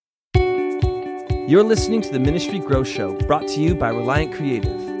You're listening to the Ministry Grow Show, brought to you by Reliant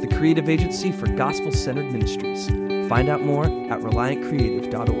Creative, the creative agency for gospel-centered ministries. Find out more at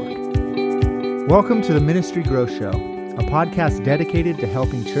reliantcreative.org. Welcome to the Ministry Grow Show, a podcast dedicated to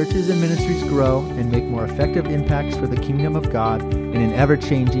helping churches and ministries grow and make more effective impacts for the kingdom of God in an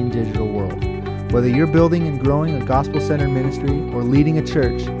ever-changing digital world. Whether you're building and growing a gospel-centered ministry or leading a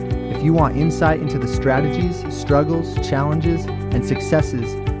church, if you want insight into the strategies, struggles, challenges, and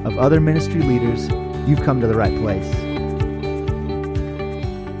successes of other ministry leaders, you've come to the right place.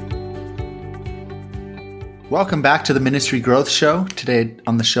 Welcome back to the Ministry Growth Show. Today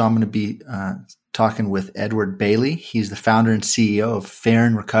on the show, I'm going to be talking with Edward Bailey. He's the founder and CEO of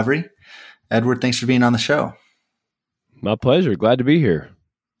Faryn Recovery. Edward, thanks for being on the show. My pleasure. Glad to be here.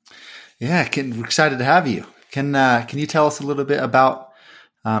 Yeah, we're excited to have you. Can you tell us a little bit about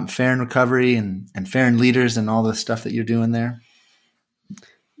Faryn Recovery and Faryn Leaders and all the stuff that you're doing there?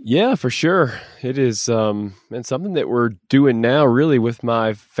 Yeah, for sure. It is, and something that we're doing now really with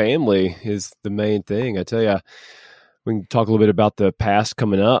my family is the main thing. I tell you, we can talk a little bit about the past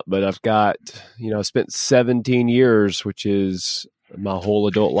coming up, but I've got, I spent 17 years, which is my whole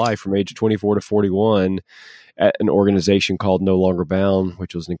adult life from age 24 to 41 at an organization called No Longer Bound,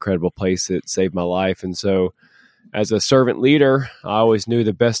 which was an incredible place that saved my life. And so as a servant leader, I always knew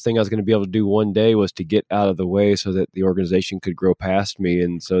the best thing I was going to be able to do one day was to get out of the way so that the organization could grow past me.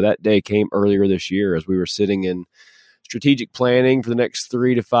 And so that day came earlier this year as we were sitting in strategic planning for the next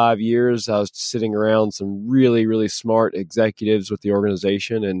 3 to 5 years. I was sitting around some really, really smart executives with the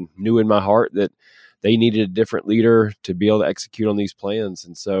organization and knew in my heart that they needed a different leader to be able to execute on these plans.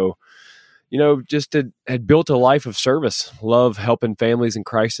 And so just had built a life of service, love helping families in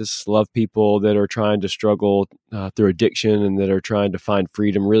crisis, love people that are trying to struggle through addiction and that are trying to find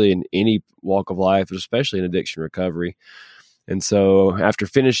freedom really in any walk of life, especially in addiction recovery. And so after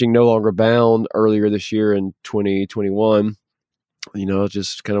finishing No Longer Bound earlier this year in 2021,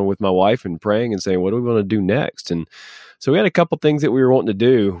 just kind of with my wife and praying and saying, what do we want to do next? And so we had a couple things that we were wanting to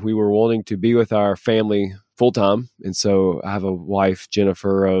do. We were wanting to be with our family full time. And so I have a wife,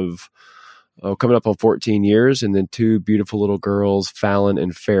 Jennifer, of coming up on 14 years, and then 2 beautiful little girls, Fallon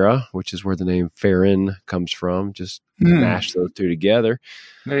and Farah, which is where the name Faryn comes from. Just mash those 2 together.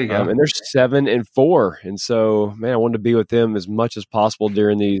 There you go. And they're 7 and 4. And so, man, I wanted to be with them as much as possible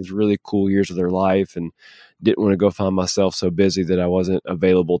during these really cool years of their life and didn't want to go find myself so busy that I wasn't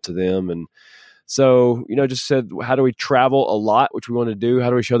available to them. And so, just said, how do we travel a lot, which we want to do? How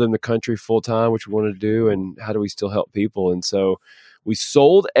do we show them the country full time, which we want to do? And how do we still help people? And so we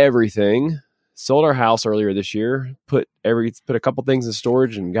sold everything, sold our house earlier this year, put a couple things in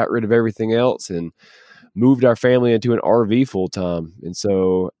storage and got rid of everything else and moved our family into an RV full time. And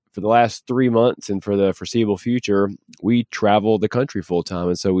so for the last 3 months and for the foreseeable future, we travel the country full time.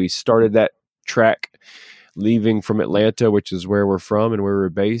 And so we started that track leaving from Atlanta, which is where we're from and where we're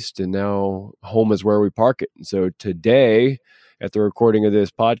based. And now home is where we park it. And so today at the recording of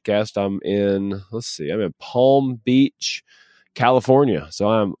this podcast, I'm in Palm Beach, California. So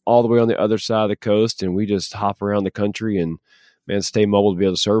I'm all the way on the other side of the coast and we just hop around the country and stay mobile to be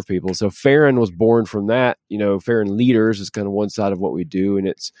able to serve people. So Faryn was born from that. Faryn Leaders is kind of one side of what we do. And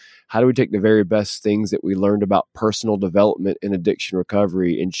it's how do we take the very best things that we learned about personal development and addiction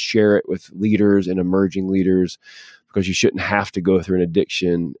recovery and share it with leaders and emerging leaders, because you shouldn't have to go through an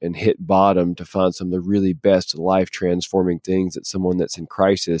addiction and hit bottom to find some of the really best life transforming things that someone that's in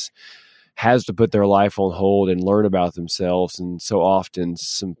crisis has to put their life on hold and learn about themselves. And so often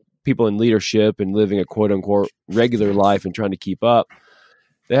some people in leadership and living a quote unquote regular life and trying to keep up,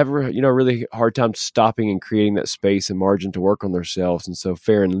 they have a really hard time stopping and creating that space and margin to work on themselves. And so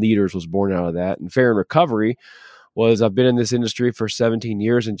Faryn Leaders was born out of that. And Faryn Recovery was, I've been in this industry for 17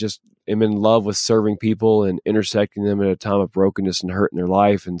 years and just am in love with serving people and intersecting them at a time of brokenness and hurt in their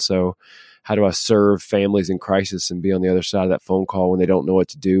life. And so how do I serve families in crisis and be on the other side of that phone call when they don't know what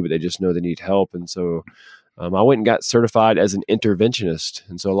to do, but they just know they need help? And so I went and got certified as an interventionist.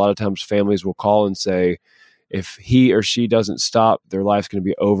 And so a lot of times families will call and say, if he or she doesn't stop, their life's going to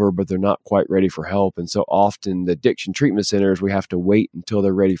be over, but they're not quite ready for help. And so often the addiction treatment centers, we have to wait until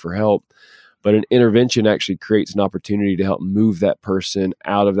they're ready for help. But an intervention actually creates an opportunity to help move that person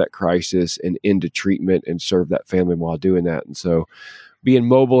out of that crisis and into treatment and serve that family while doing that. And so being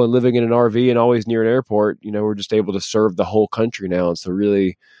mobile and living in an RV and always near an airport, we're just able to serve the whole country now. And so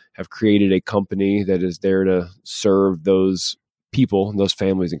really have created a company that is there to serve those people and those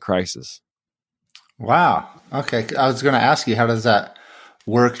families in crisis. Wow. Okay. I was going to ask you, how does that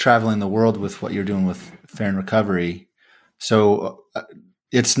work traveling the world with what you're doing with Faryn Recovery? So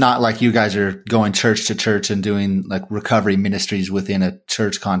it's not like you guys are going church to church and doing like recovery ministries within a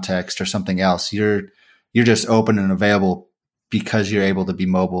church context or something else. You're just open and available because you're able to be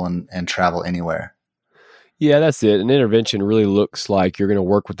mobile and travel anywhere. Yeah, that's it. An intervention really looks like you're going to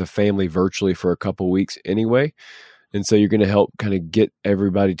work with the family virtually for a couple weeks anyway. And so you're going to help kind of get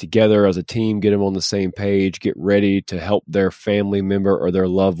everybody together as a team, get them on the same page, get ready to help their family member or their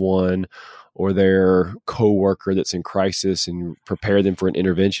loved one or their coworker that's in crisis and prepare them for an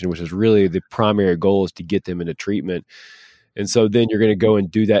intervention, which is really the primary goal, is to get them into treatment. And so then you're going to go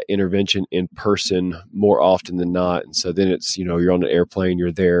and do that intervention in person more often than not. And so then it's, you're on an airplane,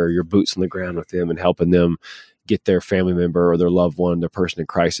 you're there, your boots on the ground with them and helping them get their family member or their loved one, their person in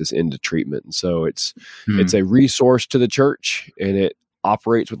crisis, into treatment. And so it's a resource to the church, and it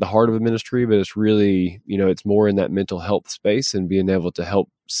operates with the heart of a ministry, but it's really, it's more in that mental health space and being able to help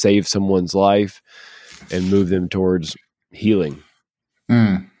save someone's life and move them towards healing.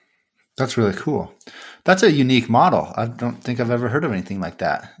 That's really cool. That's a unique model. I don't think I've ever heard of anything like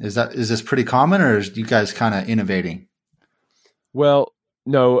that. Is this pretty common, or is you guys kind of innovating? Well,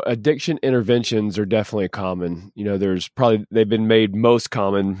 no, addiction interventions are definitely common. They've been made most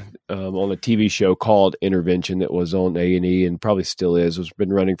common on a TV show called Intervention that was on A&E and probably still is. It's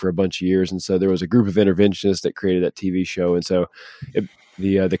been running for a bunch of years. And so there was a group of interventionists that created that TV show. And so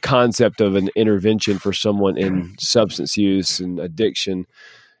the concept of an intervention for someone in substance use and addiction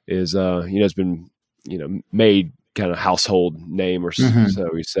is, it's been, made kind of household name or so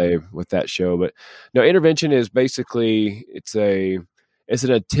we say with that show. But no, intervention is basically, it's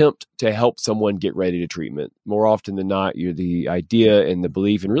an attempt to help someone get ready to treatment. More often than not, the idea and the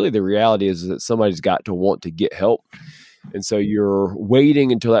belief, and really the reality is that somebody's got to want to get help. And so you're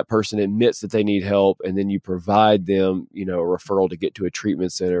waiting until that person admits that they need help, and then you provide them, a referral to get to a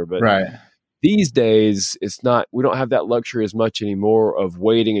treatment center. But these days, we don't have that luxury as much anymore of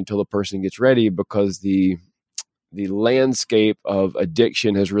waiting until the person gets ready, because the landscape of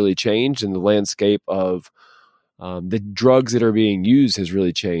addiction has really changed, and the landscape of the drugs that are being used has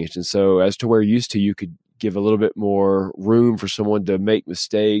really changed. And so as to where used to, you could give a little bit more room for someone to make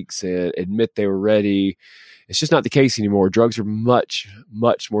mistakes and admit they were ready. It's just not the case anymore. Drugs are much,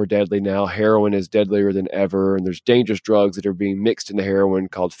 much more deadly now. Heroin is deadlier than ever. And there's dangerous drugs that are being mixed into heroin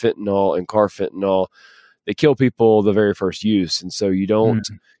called fentanyl and carfentanil. They kill people the very first use. And so you don't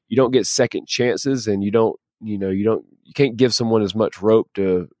get second chances, and you can't give someone as much rope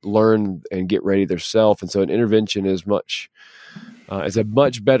to learn and get ready themselves. And so an intervention is a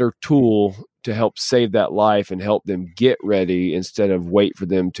much better tool to help save that life and help them get ready instead of wait for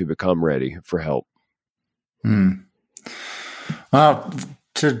them to become ready for help. Well,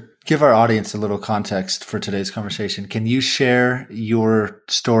 to give our audience a little context for today's conversation, can you share your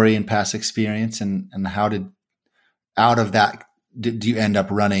story and past experience, and how out of that did you end up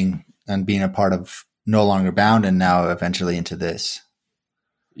running and being a part of No Longer Bound, and now eventually into this?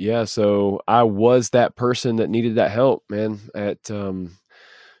 Yeah, so I was that person that needed that help, man. At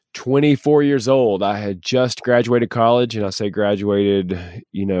 24 years old, I had just graduated college, and I say graduated,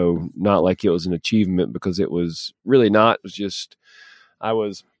 not like it was an achievement, because it was really not. It was just, I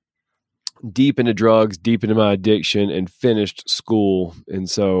was deep into drugs, deep into my addiction, and finished school. And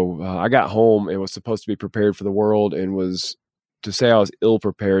so I got home and was supposed to be prepared for the world, and to say I was ill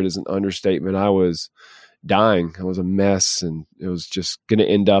prepared is an understatement. I was dying. I was a mess, and it was just going to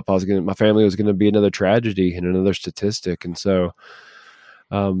end up, my family was going to be another tragedy and another statistic. And so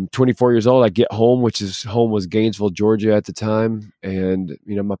 24 years old, I get home, home was Gainesville, Georgia at the time. And,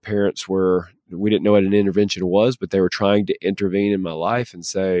 my parents we didn't know what an intervention was, but they were trying to intervene in my life and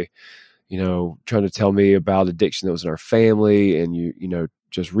say, trying to tell me about addiction that was in our family, and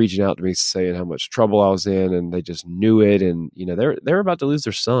just reaching out to me saying how much trouble I was in, and they just knew it. And, they were about to lose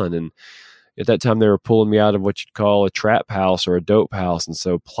their son. And at that time they were pulling me out of what you'd call a trap house or a dope house. And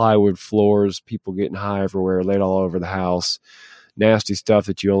so plywood floors, people getting high everywhere, laid all over the house, nasty stuff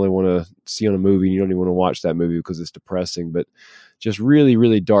that you only want to see on a movie, and you don't even want to watch that movie because it's depressing, but just really,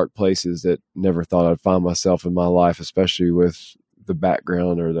 really dark places that never thought I'd find myself in my life, especially with the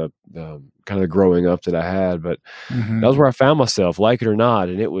background or the kind of the growing up that I had. But that was where I found myself, like it or not,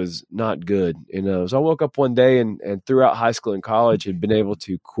 and it was not good. And so I woke up one day and throughout high school and college had been able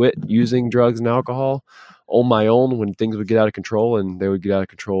to quit using drugs and alcohol on my own when things would get out of control, and they would get out of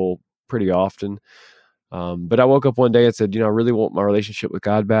control pretty often. But I woke up one day and said, I really want my relationship with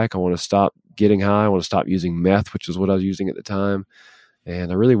God back. I want to stop getting high. I want to stop using meth, which is what I was using at the time.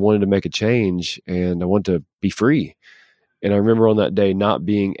 And I really wanted to make a change, and I want to be free. And I remember on that day not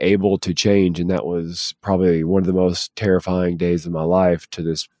being able to change. And that was probably one of the most terrifying days of my life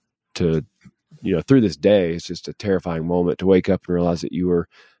to through this day, it's just a terrifying moment to wake up and realize that you were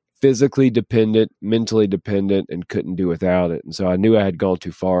physically dependent, mentally dependent, and couldn't do without it. And so I knew I had gone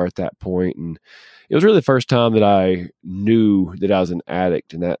too far at that point. And it was really the first time that I knew that I was an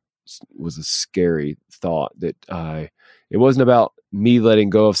addict. And that was a scary thought, that it wasn't about me letting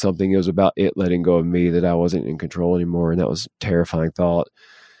go of something. It was about it letting go of me, that I wasn't in control anymore. And that was a terrifying thought.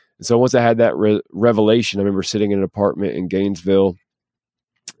 And so once I had that revelation, I remember sitting in an apartment in Gainesville.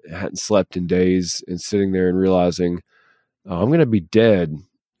 I hadn't slept in days, and sitting there and realizing, I'm going to be dead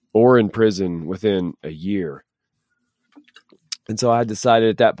or in prison within a year. And so I decided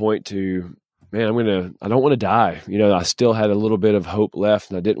at that point to, I don't want to die. I still had a little bit of hope left,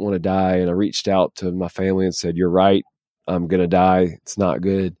 and I didn't want to die. And I reached out to my family and said, you're right, I'm going to die. It's not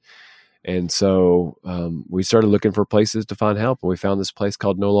good. And so we started looking for places to find help, and we found this place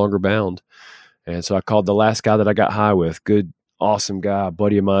called No Longer Bound. And so I called the last guy that I got high with, good, awesome guy, a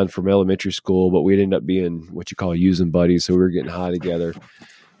buddy of mine from elementary school, but we'd end up being what you call using buddies. So we were getting high together.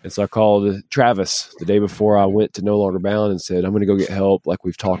 And so I called Travis the day before I went to No Longer Bound and said, I'm going to go get help like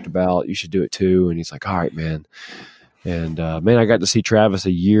we've talked about. You should do it too. And he's like, all right, man. And I got to see Travis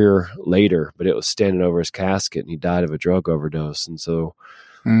a year later, but it was standing over his casket, and he died of a drug overdose. And so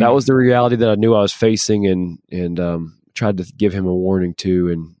that was the reality that I knew I was facing, and tried to give him a warning too.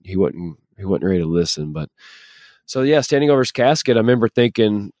 And he wasn't ready to listen. But so, yeah, standing over his casket, I remember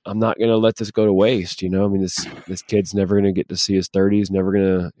thinking, I'm not going to let this go to waste. This kid's never going to get to see his 30s, never going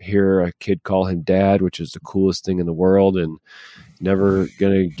to hear a kid call him dad, which is the coolest thing in the world, and never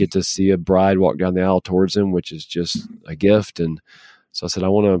going to get to see a bride walk down the aisle towards him, which is just a gift. And so I said,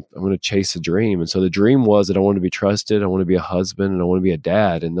 I'm going to chase a dream. And so the dream was that I wanted to be trusted, I want to be a husband, and I want to be a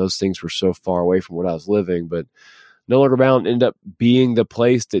dad. And those things were so far away from what I was living, but No Longer Bound ended up being the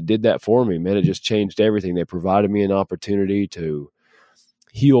place that did that for me. Man, it just changed everything. They provided me an opportunity to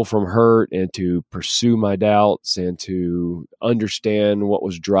heal from hurt and to pursue my doubts and to understand what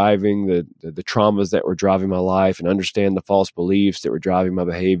was driving the traumas that were driving my life, and understand the false beliefs that were driving my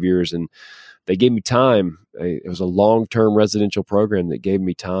behaviors. And they gave me time. It was a long-term residential program that gave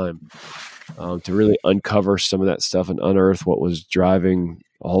me time to really uncover some of that stuff and unearth what was driving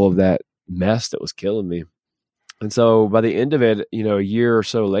all of that mess that was killing me. And so by the end of it, a year or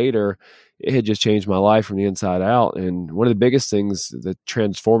so later, it had just changed my life from the inside out. And one of the biggest things, the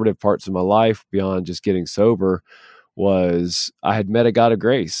transformative parts of my life beyond just getting sober, was I had met a God of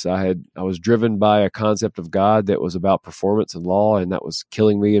grace. I was driven by a concept of God that was about performance and law, and that was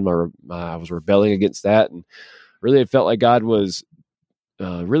killing me. And I was rebelling against that. And really, it felt like God was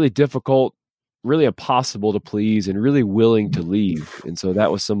really difficult, really impossible to please, and really willing to leave. And so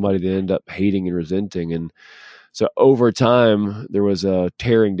that was somebody to end up hating and resenting. And so over time, there was a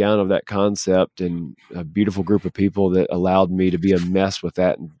tearing down of that concept, and a beautiful group of people that allowed me to be a mess with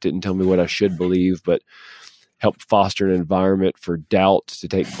that and didn't tell me what I should believe, but helped foster an environment for doubt to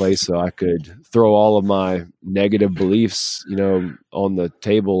take place so I could throw all of my negative beliefs, on the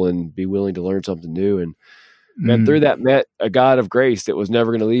table and be willing to learn something new. And man, through that met a God of grace that was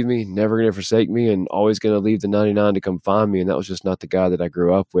never going to leave me, never going to forsake me, and always going to leave the 99 to come find me. And that was just not the God that I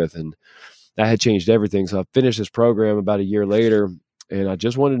grew up with. And that had changed everything. So I finished this program about a year later, and I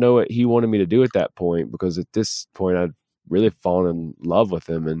just wanted to know what he wanted me to do at that point, because at this point I'd really fallen in love with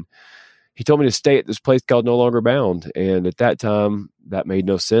him. And he told me to stay at this place called No Longer Bound. And at that time, that made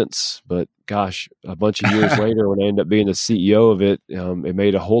no sense. But gosh, a bunch of years later, when I ended up being the CEO of it, it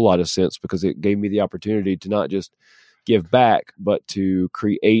made a whole lot of sense, because it gave me the opportunity to not just give back, but to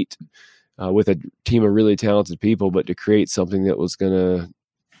create with a team of really talented people, but to create something that was going to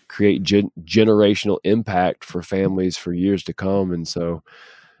create generational impact for families for years to come. And so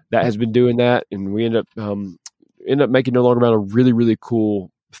that has been doing that. And we end up making No Longer Bound a really, really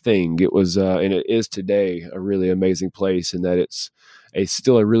cool thing. It was, and it is today, a really amazing place, in that it's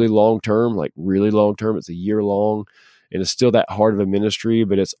still a really long-term, it's a year long, and it's still that hard of a ministry,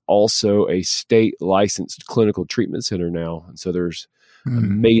 but it's also a state licensed clinical treatment center now. And so there's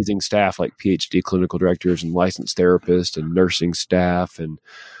amazing staff like PhD clinical directors and licensed therapists and nursing staff and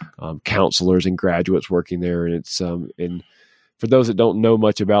counselors and graduates working there. And it's, and for those that don't know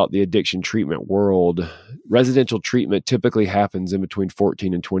much about the addiction treatment world, residential treatment typically happens in between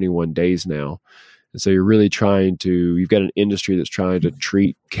 14 and 21 days now. And so you're really you've got an industry that's trying to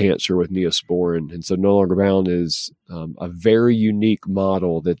treat cancer with Neosporin. And so No Longer Bound is a very unique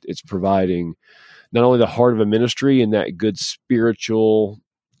model that it's providing not only the heart of a ministry and that good spiritual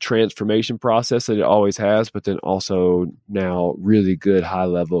transformation process that it always has, but then also now really good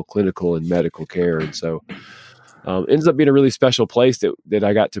high-level clinical and medical care. And so ends up being a really special place that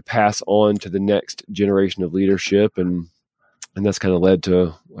I got to pass on to the next generation of leadership. And And that's kind of led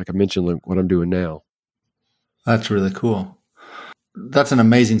to, like I mentioned, like what I'm doing now. That's really cool. That's an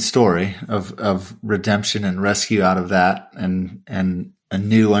amazing story of redemption and rescue out of that, and a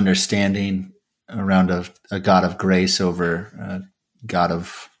new understanding around a God of grace over a God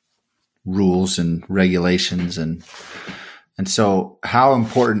of rules and regulations. And so how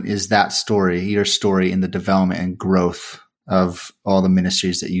important is that story, your story, in the development and growth of all the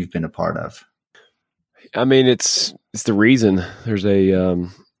ministries that you've been a part of? I mean, it's the reason. There's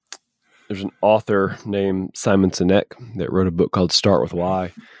an author named Simon Sinek that wrote a book called Start With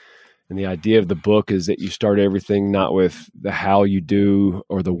Why. And the idea of the book is that you start everything not with the how you do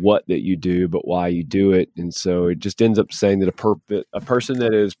or the what that you do, but why you do it. And so it just ends up saying that a person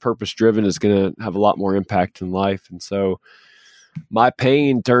that is purpose driven is going to have a lot more impact in life. And so my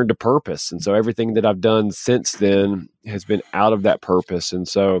pain turned to purpose. And so everything that I've done since then has been out of that purpose. And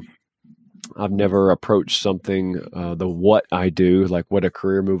so I've never approached something, the what I do, like what a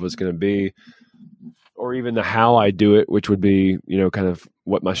career move was going to be, or even the how I do it, which would be, kind of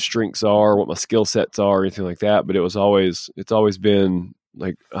what my strengths are, what my skill sets are, anything like that. But it's always been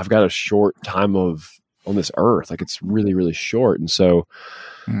like, I've got a short time on this earth. Like it's really, really short. And so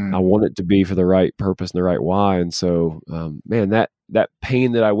I want it to be for the right purpose and the right why. And so, man, that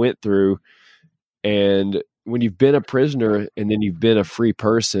pain that I went through, and when you've been a prisoner and then you've been a free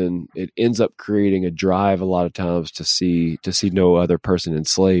person, it ends up creating a drive a lot of times to see no other person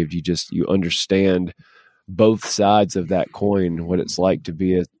enslaved. You understand both sides of that coin, what it's like to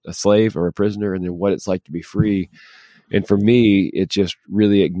be a slave or a prisoner, and then what it's like to be free. And for me, it just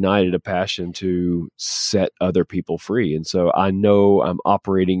really ignited a passion to set other people free. And so I know I'm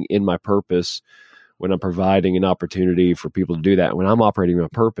operating in my purpose when I'm providing an opportunity for people to do that. When I'm operating my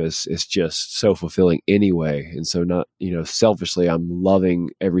purpose, it's just so fulfilling anyway. And so not, selfishly, I'm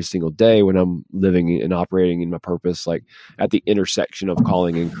loving every single day when I'm living and operating in my purpose, like at the intersection of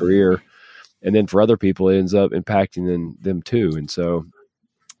calling and career. And then for other people, it ends up impacting them too. And so,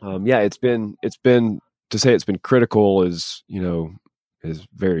 it's been, to say it's been critical is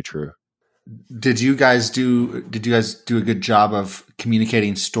very true. Did you guys do a good job of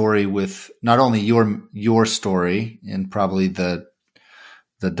communicating story with not only your story and probably the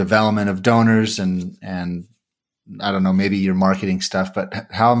development of donors and I don't know, maybe your marketing stuff, but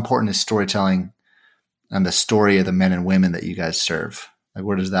how important is storytelling and the story of the men and women that you guys serve? Like,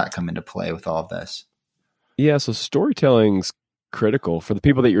 where does that come into play with all of this? Yeah, so storytelling's critical for the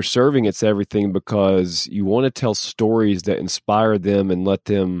people that you're serving. It's everything, because you want to tell stories that inspire them and let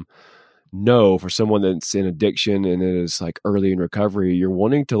them know. For someone that's in addiction and is like early in recovery, you're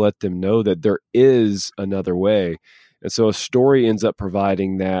wanting to let them know that there is another way. And so a story ends up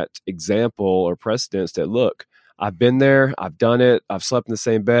providing that example or precedence that, look, I've been there, I've done it, I've slept in the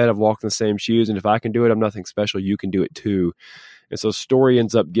same bed, I've walked in the same shoes, and if I can do it, I'm nothing special, you can do it too. And so story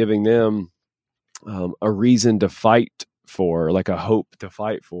ends up giving them a reason to fight for, like a hope to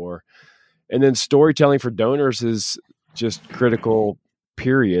fight for. And then storytelling for donors is just critical,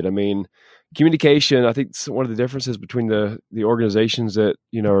 period. I mean, communication, I think one of the differences between the organizations that,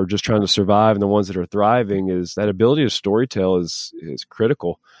 are just trying to survive and the ones that are thriving is that ability to storytell is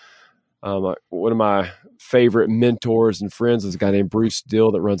critical. One of my favorite mentors and friends is a guy named Bruce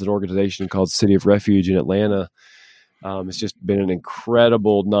Dill that runs an organization called City of Refuge in Atlanta. It's just been an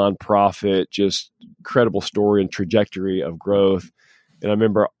incredible nonprofit, just incredible story and trajectory of growth. And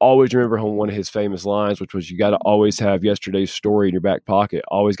I always remember one of his famous lines, which was, you got to always have yesterday's story in your back pocket.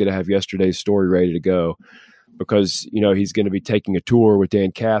 Always got to have yesterday's story ready to go, because, he's going to be taking a tour with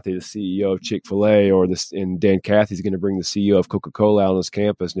Dan Cathy, the CEO of Chick-fil-A, and Dan Cathy's going to bring the CEO of Coca-Cola out on his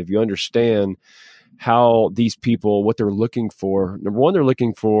campus. And if you understand how these people, what they're looking for, number one, they're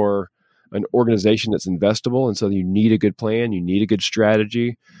looking for an organization that's investable. And so you need a good plan, you need a good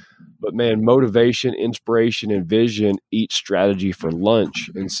strategy. But man, motivation, inspiration, and vision eat strategy for lunch.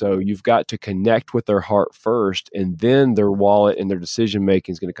 And so you've got to connect with their heart first, and then their wallet and their decision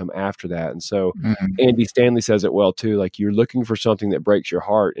making is going to come after that. And so Andy Stanley says it well too, like, you're looking for something that breaks your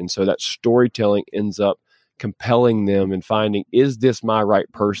heart. And so that storytelling ends up compelling them and finding, is this my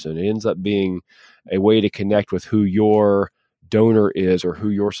right person? It ends up being a way to connect with who your donor is or who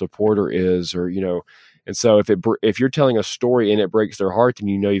your supporter is, or, and so if you're telling a story and it breaks their heart, then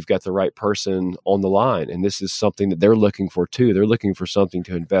you've got the right person on the line. And this is something that they're looking for too. They're looking for something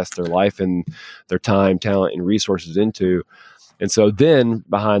to invest their life and their time, talent, and resources into. And so then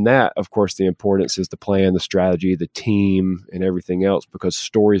behind that, of course, the importance is the plan, the strategy, the team, and everything else, because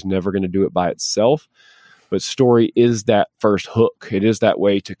story is never going to do it by itself. But story is that first hook. It is that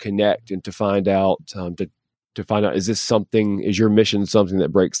way to connect and to find out, to find out, is your mission something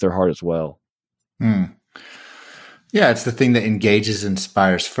that breaks their heart as well? Yeah, it's the thing that engages,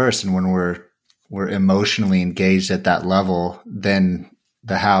 inspires first. And when we're emotionally engaged at that level, then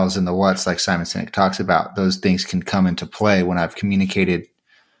the hows and the whats, like Simon Sinek talks about, those things can come into play when I've communicated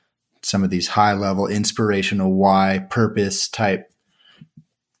some of these high level inspirational why purpose type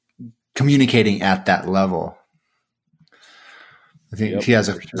communicating at that level. I think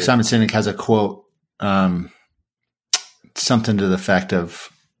Simon Sinek has a quote, something to the effect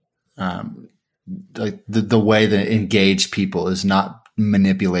of, like the way that engaged people is not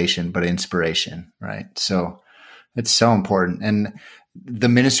manipulation, but inspiration. Right. So it's so important. And the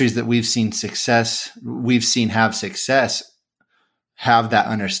ministries that we've seen have success, have that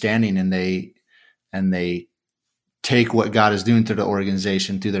understanding, and they take what God is doing through the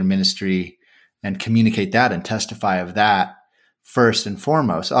organization, through their ministry, and communicate that and testify of that first and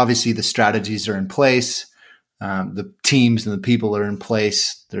foremost. Obviously, the strategies are in place. The teams and the people are in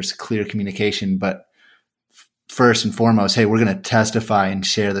place. There's clear communication, but first and foremost, hey, we're going to testify and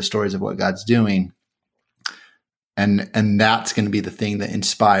share the stories of what God's doing. And that's going to be the thing that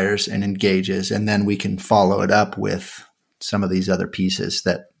inspires and engages. And then we can follow it up with some of these other pieces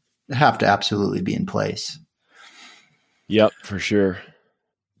that have to absolutely be in place. Yep, for sure.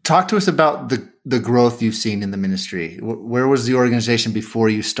 Talk to us about the growth you've seen in the ministry. Where was the organization before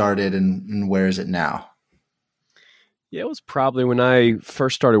you started, and where is it now? Yeah, it was probably when I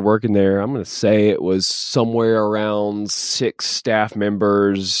first started working there. I'm going to say it was somewhere around 6 staff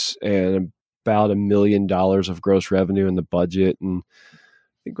members and about $1 million of gross revenue in the budget. And I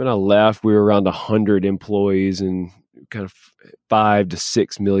think when I left, we were around 100 employees and kind of $5 to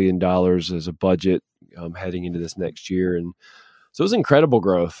 $6 million as a budget heading into this next year. And so it was incredible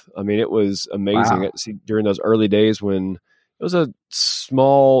growth. I mean, it was amazing. Wow. During those early days when it was a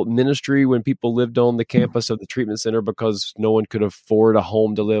small ministry, when people lived on the campus of the treatment center because no one could afford a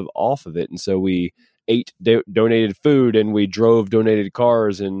home to live off of it. And so we ate donated food, and we drove donated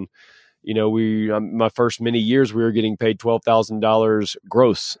cars. And, you know, my first many years, we were getting paid $12,000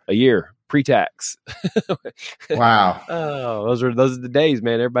 gross a year, pre-tax. Wow. Oh, those are the days,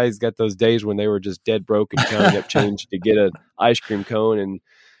 man. Everybody's got those days when they were just dead broke and counting up change to get an ice cream cone. And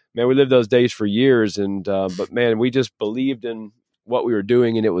man, we lived those days for years. And but man, we just believed in what we were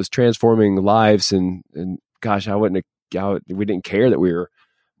doing, and it was transforming lives. And gosh, we didn't care that we were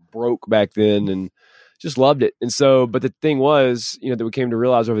broke back then, and just loved it. And so, but the thing was, you know, that we came to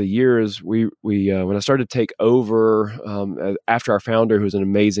realize over the years, we when I started to take over after our founder, who's an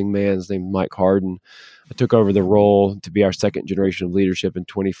amazing man, his name is Mike Harden, I took over the role to be our second generation of leadership in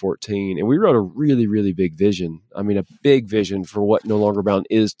 2014. And we wrote a really, really big vision. I mean, a big vision for what No Longer Bound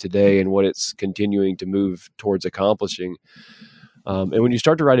is today and what it's continuing to move towards accomplishing. And when you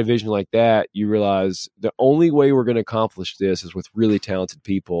start to write a vision like that, you realize the only way we're going to accomplish this is with really talented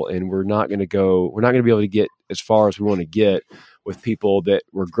people. And we're not going to be able to get as far as we want to get with people that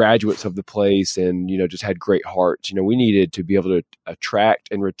were graduates of the place and, you know, just had great hearts. You know, we needed to be able to attract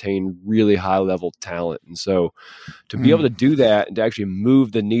and retain really high level talent. And so to be able to do that and to actually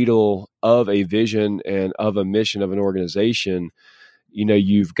move the needle of a vision and of a mission of an organization, you know,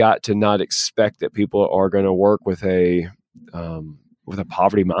 you've got to not expect that people are going to work with a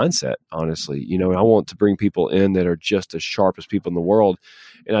poverty mindset, honestly. You know, I want to bring people in that are just as sharp as people in the world.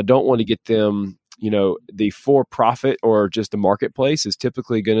 And I don't want to get them, you know, the for-profit or just the marketplace is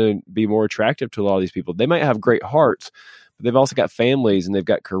typically going to be more attractive to a lot of these people. They might have great hearts, but they've also got families and they've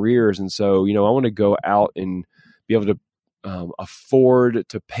got careers. And so, you know, I want to go out and be able to afford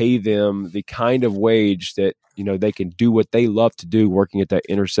to pay them the kind of wage that, you know, they can do what they love to do, working at that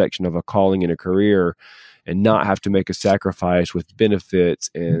intersection of a calling and a career, and not have to make a sacrifice with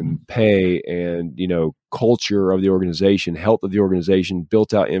benefits and pay and, you know, culture of the organization, health of the organization,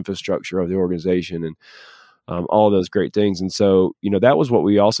 built out infrastructure of the organization, and all of those great things. And so, you know, that was what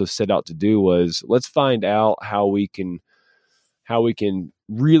we also set out to do, was let's find out how we can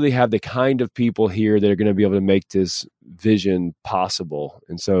really have the kind of people here that are going to be able to make this vision possible.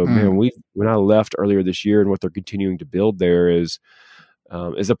 And so, man, when I left earlier this year, and what they're continuing to build there is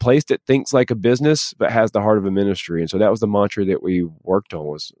a place that thinks like a business, but has the heart of a ministry. And so that was the mantra that we worked on,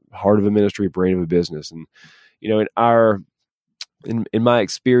 was heart of a ministry, brain of a business. And, you know, in my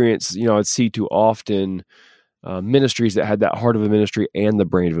experience, you know, I'd see too often ministries that had that heart of a ministry and the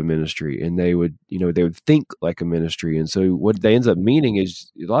brain of a ministry, and they would think like a ministry. And so what they ends up meaning is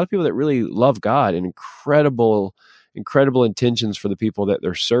a lot of people that really love God and incredible intentions for the people that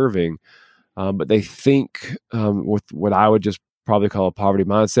they're serving. But they think with what I would just probably call a poverty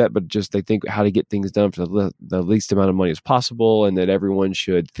mindset, but just they think how to get things done for the least amount of money as possible, and that everyone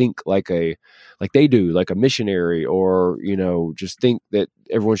should think like they do, like a missionary, or just think that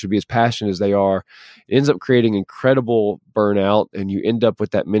everyone should be as passionate as they are. It ends up creating incredible burnout, and you end up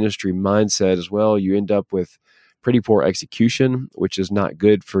with that ministry mindset as well. You end up with pretty poor execution, which is not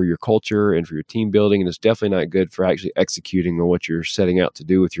good for your culture and for your team building, and it's definitely not good for actually executing on what you're setting out to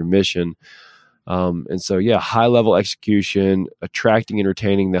do with your mission. And so, high level execution, attracting,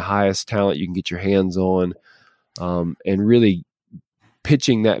 entertaining the highest talent you can get your hands on, and really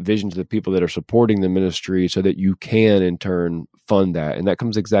pitching that vision to the people that are supporting the ministry so that you can in turn fund that. And that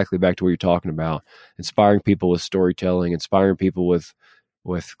comes exactly back to what you're talking about, inspiring people with storytelling, inspiring people with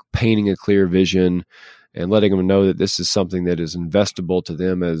painting a clear vision, and letting them know that this is something that is investable to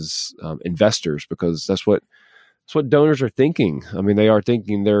them as investors, because that's what donors are thinking. I mean, they are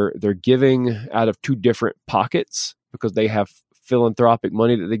thinking they're giving out of two different pockets, because they have philanthropic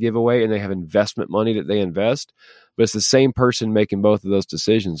money that they give away and they have investment money that they invest, but it's the same person making both of those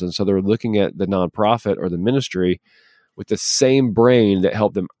decisions. And so they're looking at the nonprofit or the ministry with the same brain that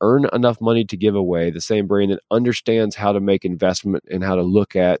helped them earn enough money to give away, the same brain that understands how to make investment and how to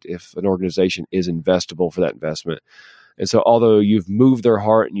look at if an organization is investable for that investment. And so although you've moved their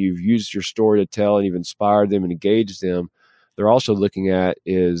heart and you've used your story to tell and you've inspired them and engaged them, they're also looking at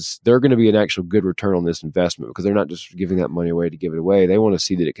is there going to be an actual good return on this investment, because they're not just giving that money away to give it away. They want to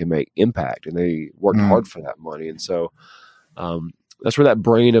see that it can make impact, and they worked hard for that money. And so that's where that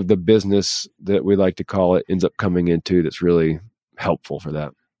brain of the business that we like to call it ends up coming into. That's really helpful for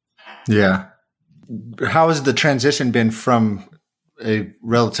that. Yeah. How has the transition been from a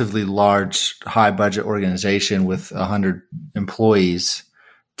relatively large, high budget organization with 100 employees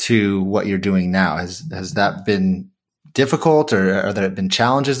to what you're doing now? Has that been difficult, or are there been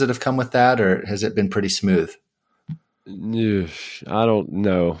challenges that have come with that, or has it been pretty smooth? I don't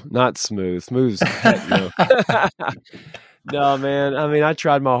know. Not smooth. Smooth's no. No, man. I mean, I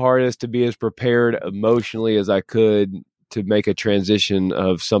tried my hardest to be as prepared emotionally as I could to make a transition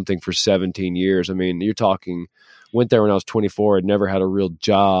of something for 17 years. I mean, you're talking, went there when I was 24, I'd never had a real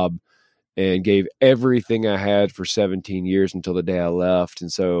job, and gave everything I had for 17 years until the day I left.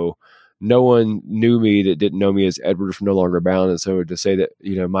 And so no one knew me that didn't know me as Edward from No Longer Bound. And so to say that,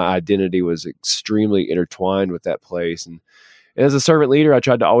 my identity was extremely intertwined with that place. And as a servant leader, I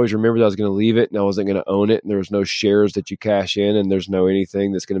tried to always remember that I was going to leave it and I wasn't going to own it. And there was no shares that you cash in, and there's no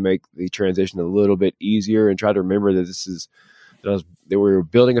anything that's going to make the transition a little bit easier. And try to remember that that we were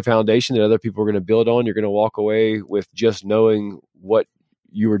building a foundation that other people were going to build on. You're going to walk away with just knowing what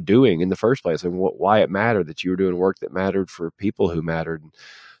you were doing in the first place and why it mattered, that you were doing work that mattered for people who mattered.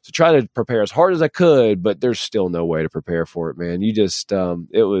 So try to prepare as hard as I could, but there's still no way to prepare for it, man. You just,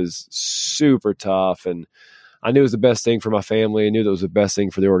 it was super tough, and I knew it was the best thing for my family. I knew that it was the best thing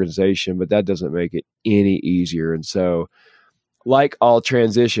for the organization, but that doesn't make it any easier. And so, like all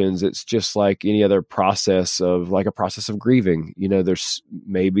transitions, it's just like any other process of grieving. There's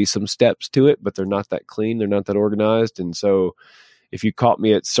maybe some steps to it, but they're not that clean. They're not that organized. And so if you caught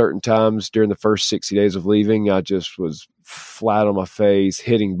me at certain times during the first 60 days of leaving, I just was flat on my face,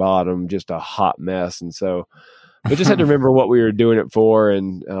 hitting bottom, just a hot mess. And so I just had to remember what we were doing it for.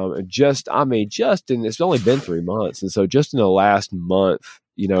 And it's only been 3 months. And so just in the last month,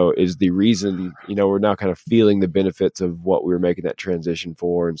 is the reason, we're now kind of feeling the benefits of what we were making that transition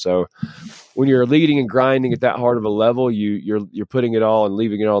for. And so when you're leading and grinding at that hard of a level, you're putting it all and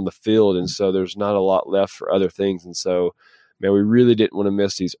leaving it all on the field. And so there's not a lot left for other things. And so, man, we really didn't want to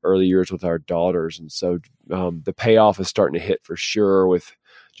miss these early years with our daughters. And so the payoff is starting to hit for sure with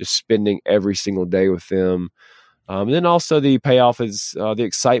just spending every single day with them. And then also the payoff is the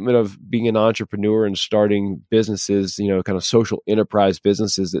excitement of being an entrepreneur and starting businesses, kind of social enterprise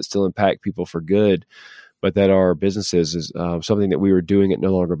businesses that still impact people for good, but that are businesses is something that we were doing at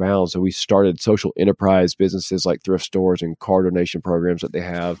No Longer Bound. So we started social enterprise businesses like thrift stores and car donation programs that they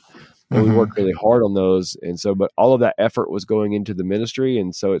have. And we worked really hard on those. And so, but all of that effort was going into the ministry.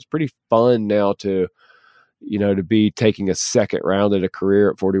 And so it's pretty fun now to be taking a second round at a career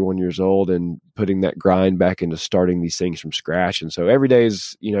at 41 years old and putting that grind back into starting these things from scratch. And so every day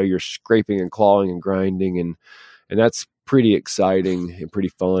is, you're scraping and clawing and grinding, and that's pretty exciting and pretty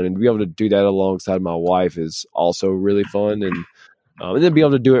fun. And to be able to do that alongside my wife is also really fun. And then be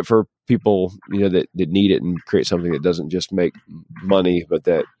able to do it for people, that need it and create something that doesn't just make money, but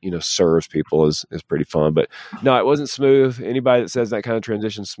that, serves people is pretty fun. But no, it wasn't smooth. Anybody that says that kind of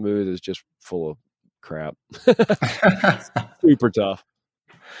transition smooth is just full of crap. Super tough.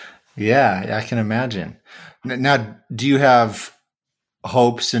 Yeah, I can imagine. Now, do you have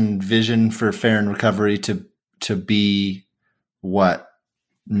hopes and vision for Faryn Recovery to be what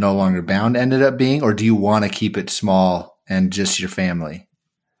No Longer Bound ended up being, or do you want to keep it small and just your family?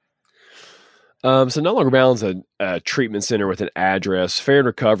 So No Longer Bound's a treatment center with an address. Faryn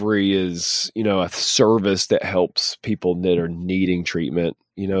Recovery is, a service that helps people that are needing treatment,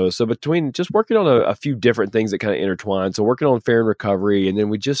 so between just working on a few different things that kind of intertwine. So working on Faryn Recovery, and then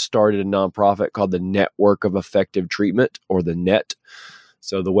we just started a nonprofit called the Network of Effective Treatment, or the NET.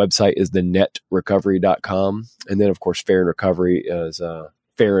 So the website is thenetrecovery.com. And then of course, Faryn Recovery is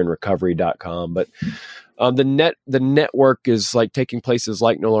farynrecovery.com. But the network is like taking places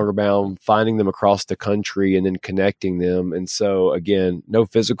like No Longer Bound, finding them across the country, and then connecting them. And so again, no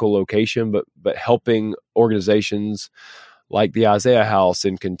physical location, but helping organizations like the Isaiah House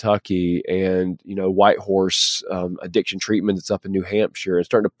in Kentucky, and White Horse Addiction Treatment that's up in New Hampshire, and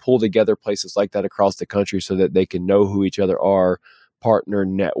starting to pull together places like that across the country so that they can know who each other are, partner,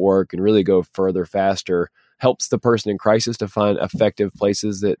 network, and really go further, faster. Helps the person in crisis to find effective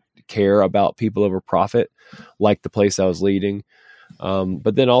places that care about people over profit, like the place I was leading.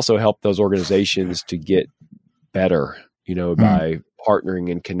 But then also help those organizations to get better, by partnering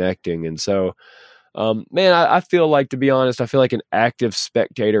and connecting. And so, I feel like, to be honest, I feel like an active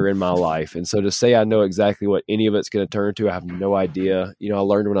spectator in my life. And so to say I know exactly what any of it's going to turn to, I have no idea. I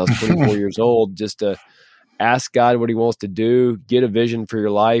learned when I was 24 years old just to ask God what he wants to do, get a vision for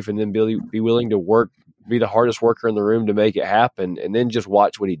your life, and then be willing to work, be the hardest worker in the room to make it happen, and then just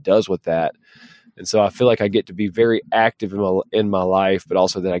watch what he does with that. And so I feel like I get to be very active in my life, but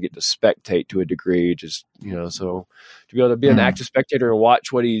also that I get to spectate to a degree, just, so to be able to be an active spectator and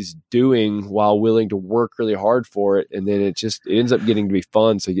watch what he's doing while willing to work really hard for it. And then it ends up getting to be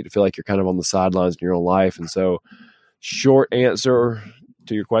fun. So you get to feel like you're kind of on the sidelines in your own life. And so, short answer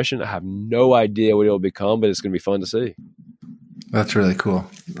to your question, I have no idea what it'll become, but it's going to be fun to see. That's really cool.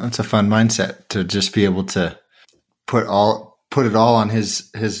 That's a fun mindset, to just be able to put it all on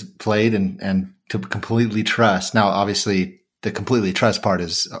his plate and to completely trust. Now, obviously, the completely trust part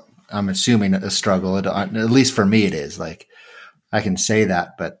is, I'm assuming, a struggle. At least for me, it is. Like, I can say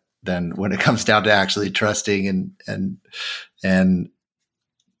that, but then when it comes down to actually trusting and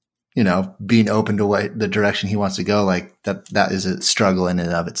being open to the direction he wants to go, like that is a struggle in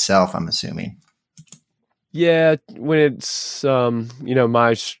and of itself, I'm assuming. Yeah, when it's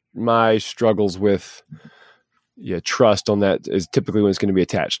my struggles with trust on that is typically when it's going to be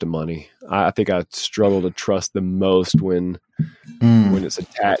attached to money. I think I struggle to trust the most when it's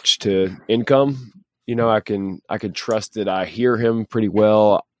attached to income. I can trust that I hear him pretty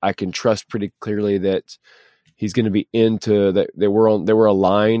well. I can trust pretty clearly that he's going to be into that. They were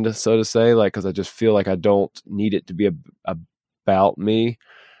aligned, so to say, like, because I just feel like I don't need it to be about me.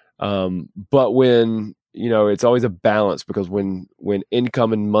 But when it's always a balance, because when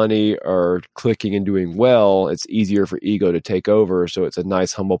income and money are clicking and doing well, it's easier for ego to take over. So it's a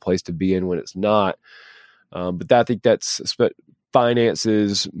nice, humble place to be in when it's not. But I think that's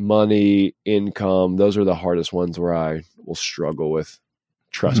finances, money, income. Those are the hardest ones where I will struggle with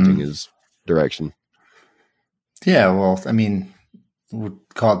trusting his direction. Yeah. Well, I mean, we're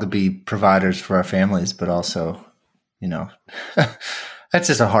called to be providers for our families, but also, that's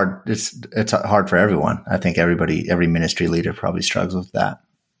just it's hard for everyone. I think every ministry leader probably struggles with that.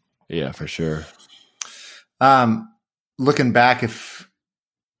 Yeah, for sure. Looking back, I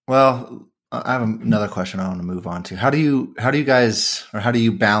have another question I want to move on to. How do you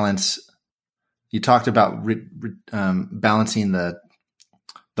balance? You talked about balancing the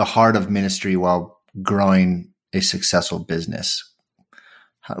heart of ministry while growing a successful business.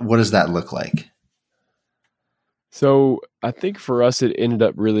 What does that look like? So I think for us, it ended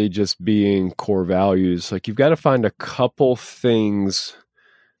up really just being core values. Like, you've got to find a couple things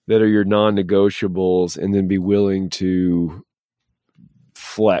that are your non-negotiables, and then be willing to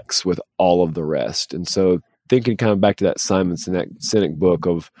flex with all of the rest. And so thinking kind of back to that Simon Sinek book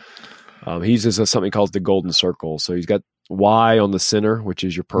of, he uses something called the golden circle. So he's got why on the center, which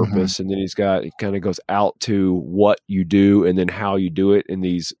is your purpose. And then it kind of goes out to what you do and then how you do it in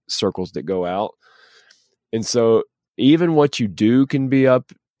these circles that go out. And so even what you do can be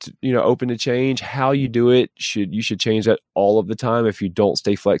open to change. How you do it, you should change that all of the time. If you don't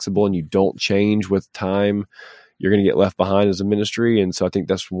stay flexible and you don't change with time, you're going to get left behind as a ministry. And so I think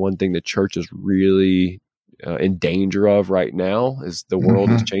that's one thing the church is really in danger of right now, is the world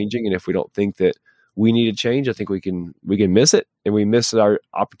is changing. And if we don't think that we need to change, I think we can miss it, and we miss our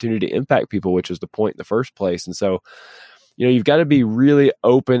opportunity to impact people, which is the point in the first place. And so, you've got to be really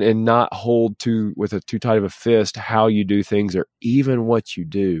open and not hold with a too tight of a fist how you do things, or even what you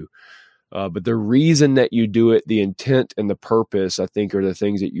do. But the reason that you do it, the intent and the purpose, I think, are the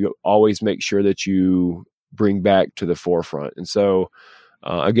things that you always make sure that you bring back to the forefront. And so,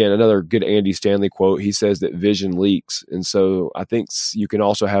 again, another good Andy Stanley quote, he says that vision leaks. And so I think you can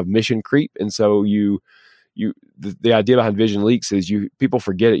also have mission creep. And so the idea behind vision leaks is people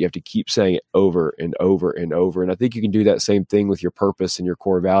forget it. You have to keep saying it over and over and over. And I think you can do that same thing with your purpose and your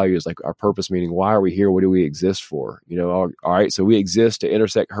core values, like our purpose, meaning why are we here? What do we exist for? All right. So we exist to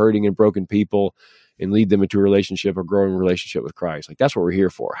intersect hurting and broken people and lead them into a growing relationship with Christ. Like that's what we're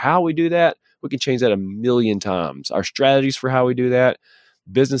here for. How we do that, we can change that a million times. Our strategies for how we do that,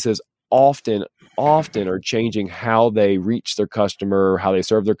 businesses often are changing how they reach their customer, how they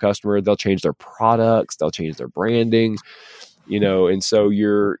serve their customer. They'll change their products, they'll change their branding, and so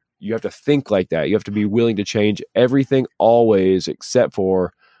you have to think like that. You have to be willing to change everything always, except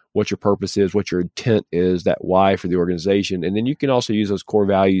for what your purpose is, what your intent is, that why for the organization. And then you can also use those core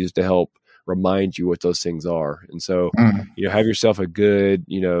values to help remind you what those things are. And so, have yourself a good,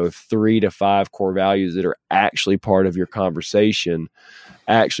 3 to 5 core values that are actually part of your conversation,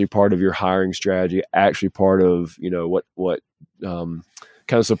 actually part of your hiring strategy, actually part of, what kind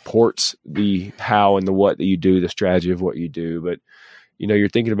of supports the how and the what that you do, the strategy of what you do. But, you're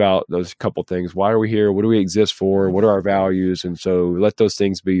thinking about those couple things. Why are we here? What do we exist for? What are our values? And so let those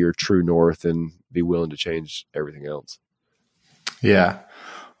things be your true north and be willing to change everything else. Yeah.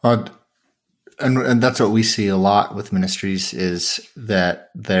 And that's what we see a lot with ministries is that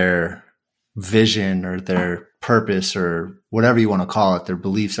their vision or their purpose or whatever you want to call it, their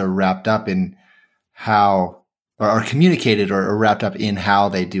beliefs are wrapped up in how or are communicated or wrapped up in how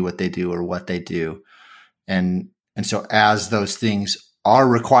they do what they do or what they do. And so as those things are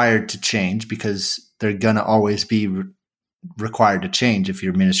required to change, because they're going to always be required to change if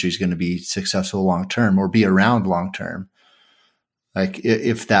your ministry is going to be successful long-term or be around long-term. Like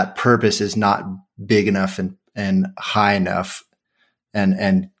if that purpose is not big enough and high enough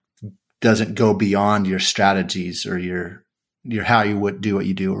and doesn't go beyond your strategies or your how you would do what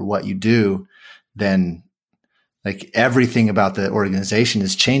you do or what you do, then like everything about the organization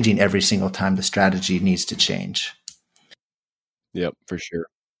is changing every single time the strategy needs to change. Yep, for sure.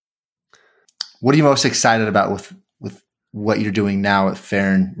 What are you most excited about with what you're doing now at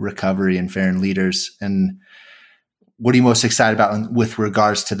Faryn Recovery and Faryn Leaders? And what are you most excited about with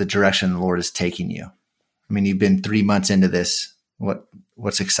regards to the direction the Lord is taking you? I mean, you've been 3 months into this.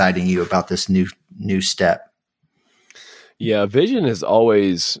 What's exciting you about this new step? Yeah, vision has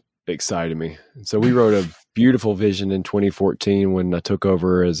always excited me. And so we wrote a beautiful vision in 2014 when I took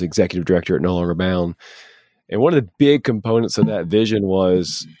over as executive director at No Longer Bound. And one of the big components of that vision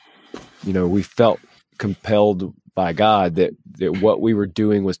was, we felt compelled by God that what we were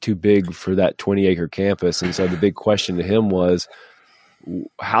doing was too big for that 20-acre campus. And so the big question to him was,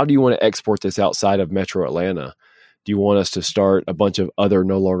 how do you want to export this outside of Metro Atlanta? Do you want us to start a bunch of other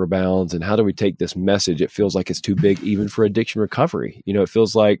No Longer Bounds? And how do we take this message? It feels like it's too big even for addiction recovery. It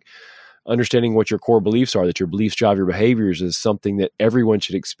feels like understanding what your core beliefs are, that your beliefs drive your behaviors, is something that everyone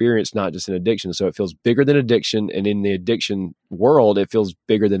should experience, not just in addiction. So it feels bigger than addiction. And in the addiction world, it feels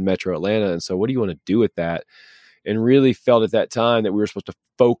bigger than Metro Atlanta. And so what do you want to do with that? And really felt at that time that we were supposed to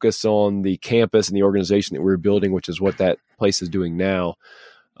focus on the campus and the organization that we were building, which is what that place is doing now.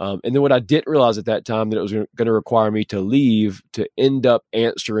 And then what I didn't realize at that time, that it was going to require me to leave to end up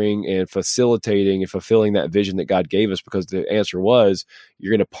answering and facilitating and fulfilling that vision that God gave us, because the answer was, you're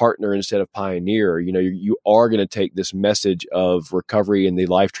going to partner instead of pioneer. You are going to take this message of recovery and the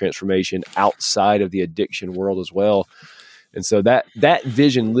life transformation outside of the addiction world as well. And so that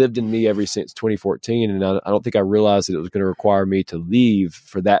vision lived in me ever since 2014. And I don't think I realized that it was going to require me to leave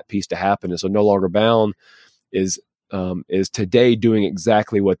for that piece to happen. And so No Longer Bound is today doing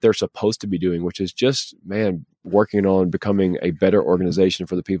exactly what they're supposed to be doing, which is just, working on becoming a better organization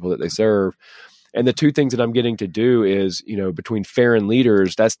for the people that they serve. And the two things that I'm getting to do is, between Faryn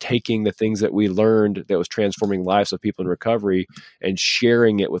Leaders, that's taking the things that we learned that was transforming lives of people in recovery and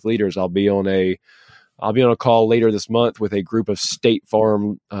sharing it with leaders. I'll be on a call later this month with a group of State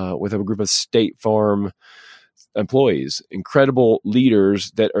Farm employees, incredible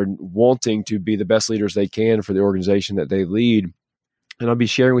leaders that are wanting to be the best leaders they can for the organization that they lead. And I'll be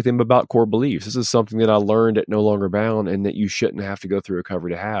sharing with them about core beliefs. This is something that I learned at No Longer Bound and that you shouldn't have to go through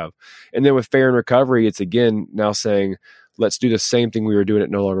recovery to have. And then with Faryn Recovery, it's again now saying, let's do the same thing we were doing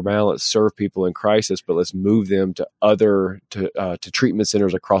at No Longer Bound. Let's serve people in crisis, but let's move them to treatment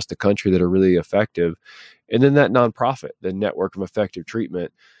centers across the country that are really effective. And then that nonprofit, the Network of Effective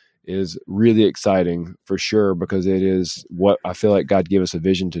Treatment, is really exciting for sure, because it is what I feel like God gave us a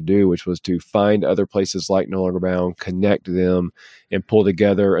vision to do, which was to find other places like No Longer Bound, connect them, and pull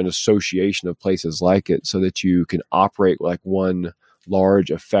together an association of places like it so that you can operate like one large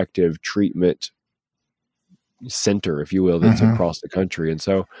effective treatment center, if you will, that's across the country. And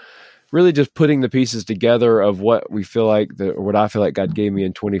so really just putting the pieces together of what we feel like what I feel like God gave me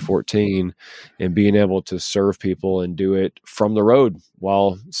in 2014, and being able to serve people and do it from the road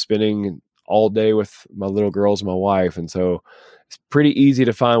while spending all day with my little girls and my wife. And so it's pretty easy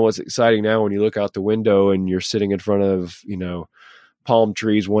to find what's exciting now when you look out the window and you're sitting in front of, palm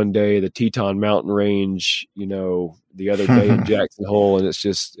trees one day, the Teton Mountain Range, the other day in Jackson Hole. And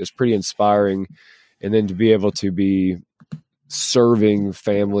it's pretty inspiring. And then to be able to be serving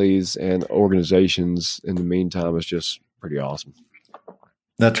families and organizations in the meantime is just pretty awesome.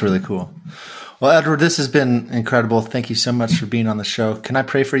 That's really cool. Well, Edward, this has been incredible. Thank you so much for being on the show. Can I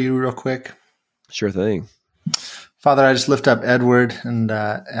pray for you real quick? Sure thing. Father, I just lift up Edward and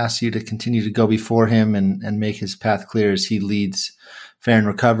ask you to continue to go before him and make his path clear as he leads Faryn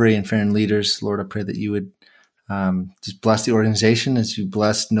Recovery and Faryn Leaders. Lord, I pray that you would just bless the organization as you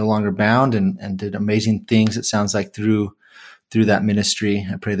blessed No Longer Bound and did amazing things, it sounds like, through that ministry.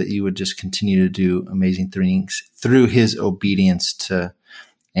 I pray that you would just continue to do amazing things through his obedience to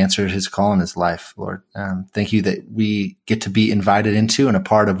answer his call in his life, Lord. Thank you that we get to be invited into and a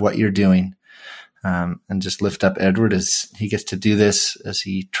part of what you're doing. And just lift up Edward as he gets to do this, as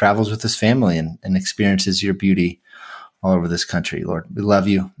he travels with his family and experiences your beauty all over this country, Lord. We love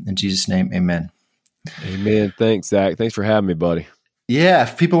you. In Jesus' name, amen. Amen. Thanks, Zach. Thanks for having me, buddy. Yeah.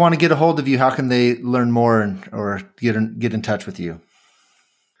 If people want to get a hold of you, how can they learn more or get in touch with you?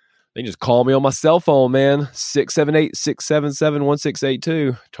 They can just call me on my cell phone, man.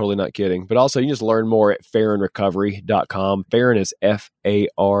 678-677-1682. Totally not kidding. But also you can just learn more at farynrecovery.com. Faryn is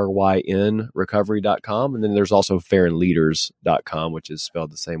Faryn recovery.com. And then there's also farynleaders.com, which is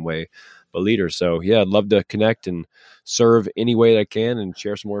spelled the same way, but leaders. So yeah, I'd love to connect and serve any way that I can and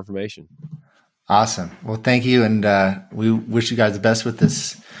share some more information. Awesome. Well, thank you. And we wish you guys the best with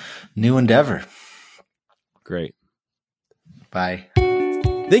this new endeavor. Great. Bye.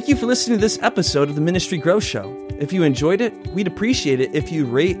 Thank you for listening to this episode of the Ministry Grow Show. If you enjoyed it, we'd appreciate it if you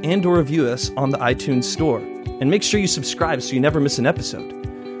rate and or review us on the iTunes store. And make sure you subscribe so you never miss an episode.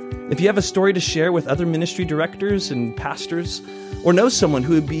 If you have a story to share with other ministry directors and pastors, or know someone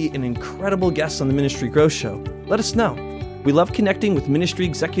who would be an incredible guest on the Ministry Grow Show, let us know. We love connecting with ministry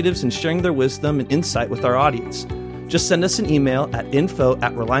executives and sharing their wisdom and insight with our audience. Just send us an email at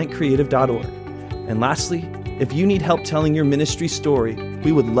info@reliantcreative.org. And lastly, if you need help telling your ministry story,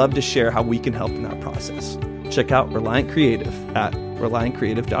 we would love to share how we can help in that process. Check out Reliant Creative at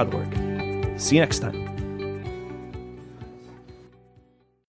reliantcreative.org. See you next time.